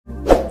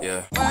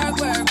Yeah.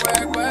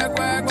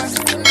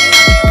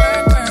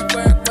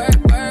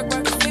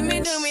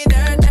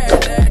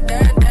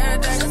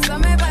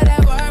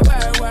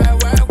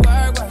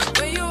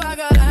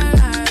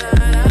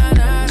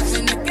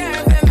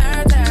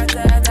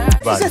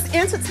 It's just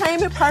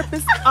entertainment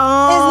purpose. It's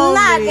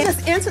not.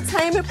 It's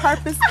entertainment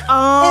purpose. It's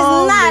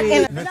not.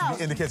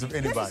 In the case of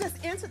anybody. It's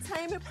just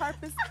entertainment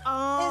purpose. It's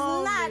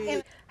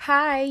not.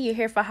 Hi, you're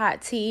here for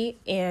hot tea,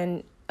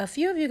 and a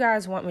few of you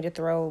guys want me to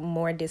throw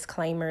more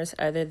disclaimers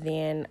other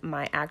than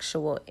my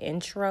actual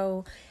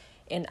intro,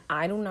 and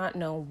I do not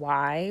know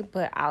why,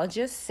 but I'll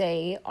just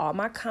say all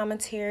my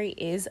commentary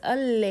is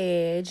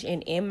alleged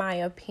and in my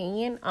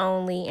opinion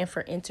only and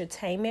for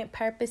entertainment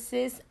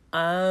purposes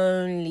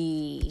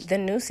only. The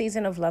new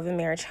season of Love and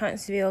Marriage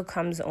Huntsville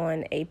comes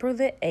on April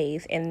the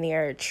 8th, and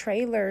their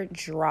trailer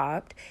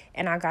dropped,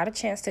 and I got a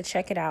chance to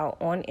check it out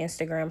on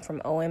Instagram from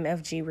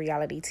OMFG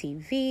Reality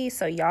TV.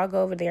 So y'all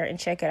go over there and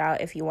check it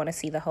out if you want to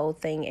see the whole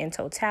thing in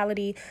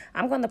totality.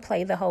 I'm going to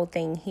play the whole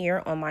thing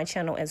here on my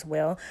channel as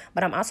well,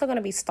 but I'm also going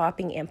to be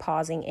stopping and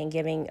pausing and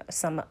giving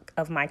some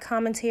of my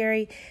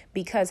commentary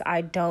because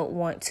I don't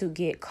want to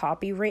get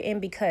copywritten,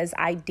 because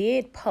I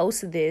did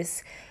post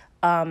this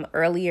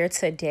earlier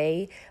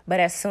today, but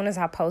as soon as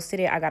I posted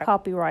it, I got a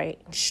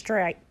copyright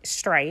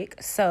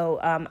strike. So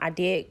I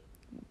did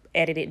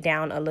edit it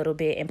down a little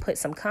bit and put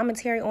some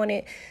commentary on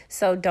it.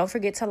 So don't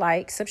forget to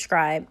like,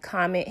 subscribe,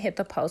 comment, hit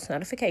the post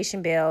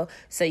notification bell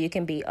so you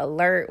can be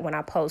alert when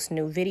I post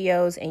new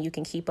videos and you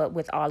can keep up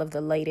with all of the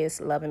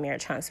latest Love and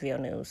Marriage Huntsville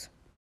news.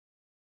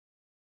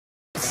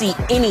 See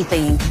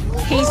anything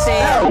he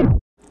said.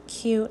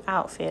 Cute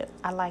outfit.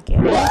 I like it.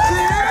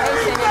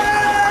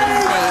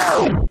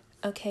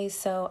 Okay,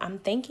 so I'm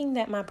thinking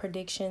that my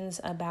predictions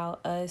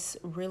about us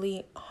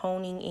really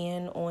honing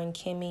in on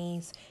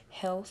Kimmy's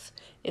health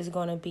is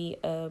going to be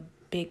a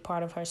big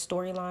part of her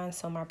storyline.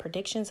 So my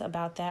predictions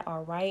about that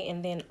are right.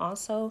 And then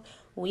also,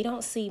 we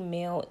don't see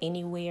Mel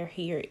anywhere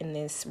here in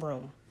this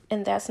room.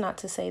 And that's not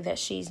to say that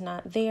she's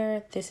not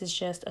there. This is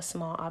just a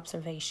small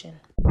observation.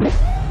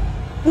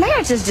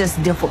 Marriage is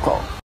just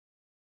difficult.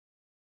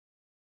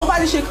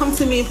 Nobody should come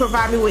to me and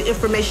provide me with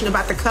information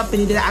about the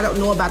company that I don't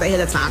know about ahead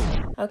of time.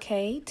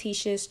 Okay,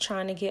 Tisha's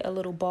trying to get a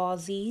little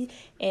ballsy,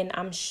 and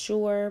I'm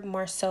sure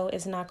Marceau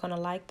is not going to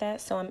like that,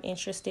 so I'm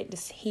interested to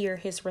hear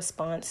his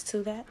response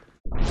to that.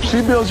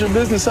 She builds your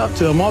business up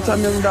to a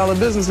multi-million-dollar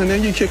business, and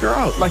then you kick her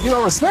out. Like, you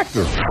don't respect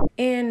her.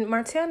 And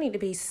Martell need to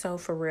be so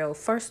for real.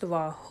 First of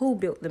all, who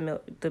built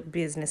the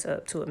business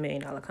up to $1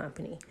 million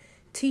company?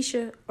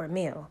 Tisha or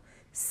Mel?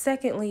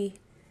 Secondly,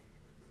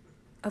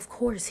 of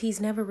course,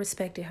 he's never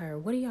respected her.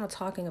 What are y'all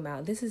talking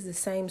about? This is the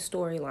same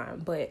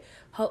storyline, but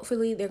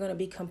hopefully they're going to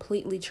be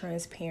completely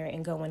transparent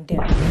and go in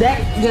depth.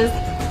 That just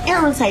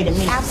irritated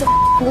me.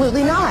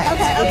 Absolutely not.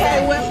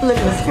 Okay, well, look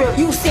at the script.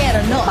 You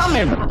said enough.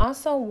 I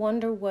also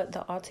wonder what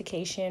the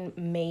altercation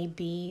may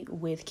be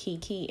with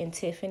Kiki and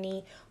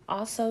Tiffany.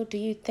 Also, do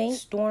you think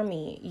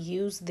Stormy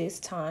used this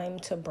time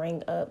to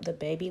bring up the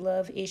baby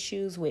love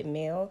issues with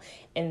Mel,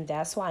 and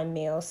that's why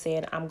Mel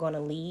said, I'm going to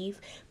leave,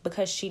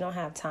 because she don't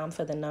have time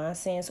for the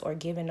nonsense or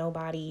giving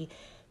nobody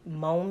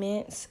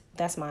moments?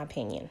 That's my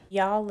opinion.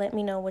 Y'all let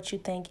me know what you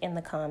think in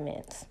the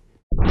comments.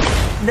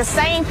 The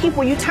same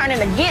people you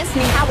turning against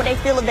me, how would they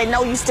feel if they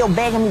know you still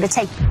begging me to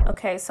take?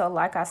 Okay, so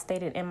like I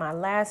stated in my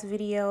last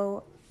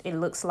video, it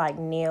looks like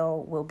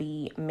Neil will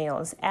be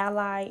Mel's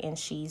ally, and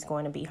she's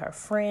going to be her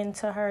friend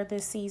to her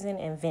this season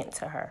and vent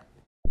to her.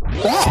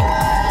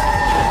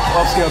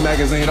 Upscale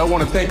Magazine, I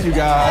want to thank you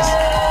guys.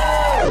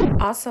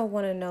 Also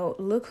want to note,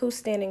 look who's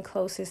standing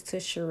closest to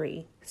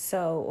Sheree.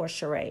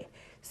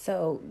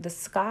 So the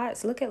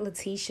Scotts, look at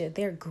Letitia.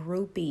 They're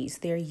groupies,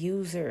 they're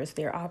users,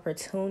 they're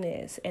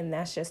opportunists, and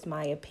that's just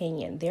my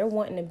opinion. They're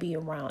wanting to be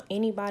around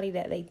anybody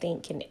that they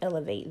think can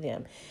elevate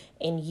them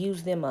and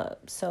use them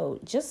up.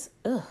 So just,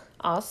 ugh.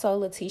 Also,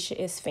 Letitia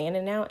is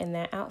fanning out in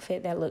that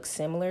outfit that looks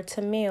similar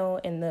to Mel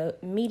in the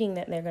meeting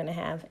that they're going to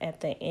have at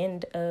the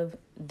end of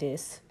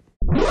this.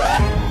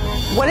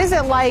 What is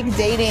it like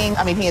dating?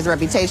 I mean, he has a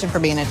reputation for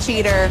being a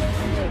cheater.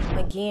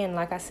 Again,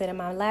 like I said in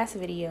my last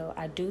video,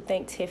 I do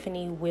think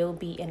Tiffany will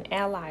be an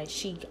ally.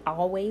 She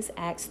always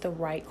asks the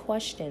right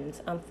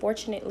questions.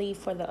 Unfortunately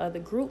for the other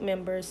group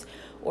members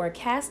or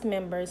cast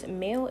members,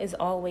 Mel is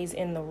always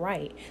in the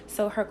right.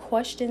 So her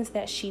questions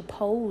that she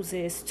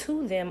poses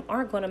to them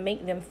aren't going to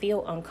make them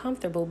feel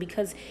uncomfortable,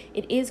 because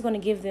it is going to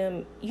give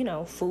them, you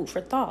know, food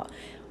for thought.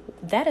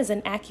 That is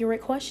an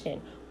accurate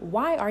question.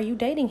 Why are you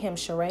dating him,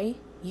 Sheree?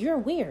 You're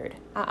weird.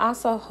 I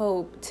also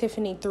hope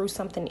Tiffany threw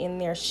something in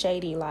there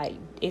shady, like,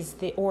 is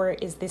this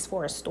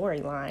for a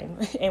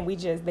storyline? And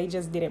they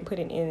just didn't put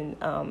it in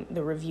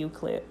the review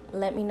clip.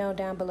 Let me know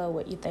down below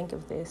what you think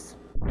of this.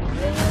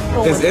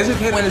 As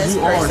educated as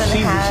you are,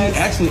 she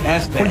actually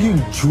asked that. Are you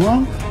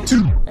drunk?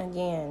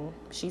 Again,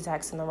 she's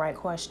asking the right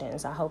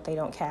questions. I hope they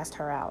don't cast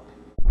her out.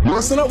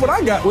 Messing up what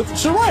I got with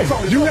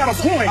Sheree. You had a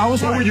point. I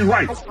was already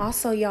right.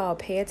 Also, y'all,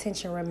 pay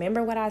attention.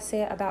 Remember what I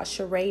said about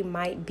Sheree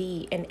might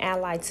be an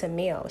ally to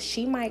Mel.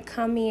 She might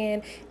come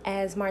in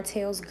as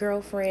Martell's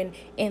girlfriend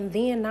and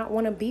then not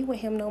want to be with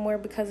him no more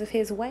because of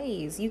his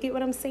ways. You get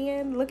what I'm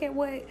saying? Look at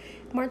what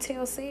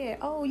Martell said.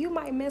 Oh, you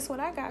might miss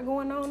what I got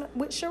going on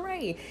with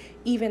Sheree.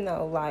 Even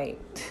though, like,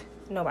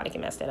 nobody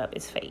can mess that up.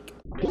 It's fake.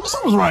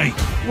 Sounds right.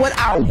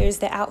 Here's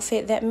the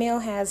outfit that Mel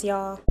has,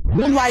 y'all.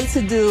 What I'd like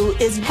to do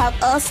is have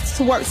us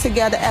to work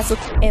together as a...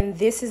 And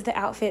this is the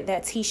outfit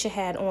that Tisha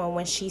had on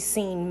when she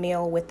seen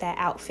Mel with that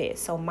outfit.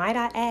 So might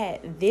I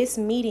add, this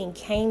meeting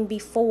came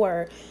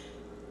before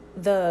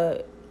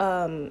the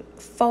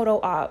photo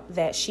op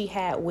that she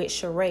had with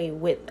Sheree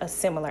with a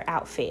similar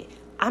outfit.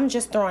 I'm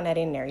just throwing that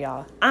in there,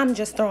 y'all. I'm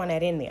just throwing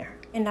that in there.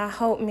 And I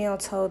hope Mel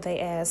told they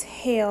ass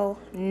hell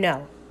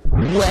no.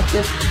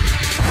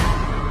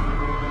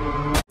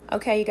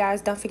 Okay, you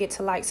guys, don't forget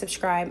to like,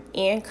 subscribe,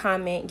 and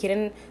comment. Get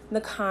in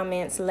the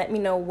comments. Let me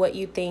know what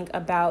you think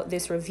about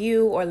this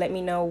review, or let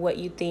me know what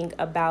you think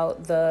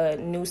about the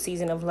new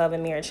season of Love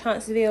and Marriage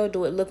Huntsville.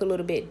 Do it look a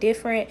little bit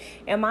different?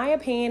 In my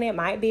opinion, it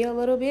might be a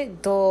little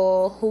bit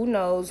dull. Who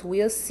knows?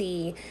 We'll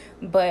see.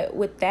 But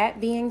with that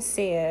being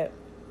said,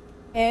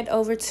 head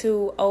over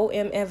to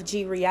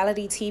OMFG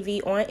Reality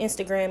TV on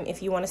Instagram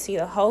if you want to see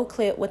the whole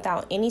clip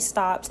without any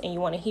stops and you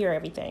want to hear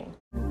everything.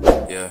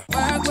 Yeah.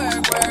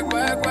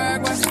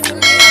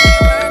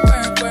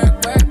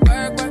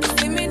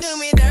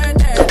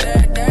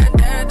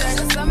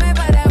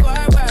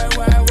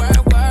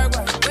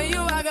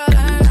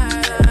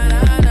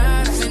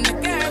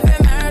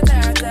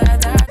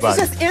 It's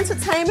just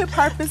entertainment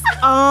purpose.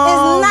 It's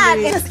not.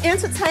 It's just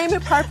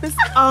entertainment purpose.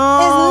 It's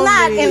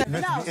not.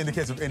 In the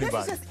case of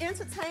anybody. This is just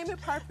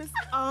entertainment purpose.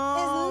 It's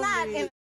not.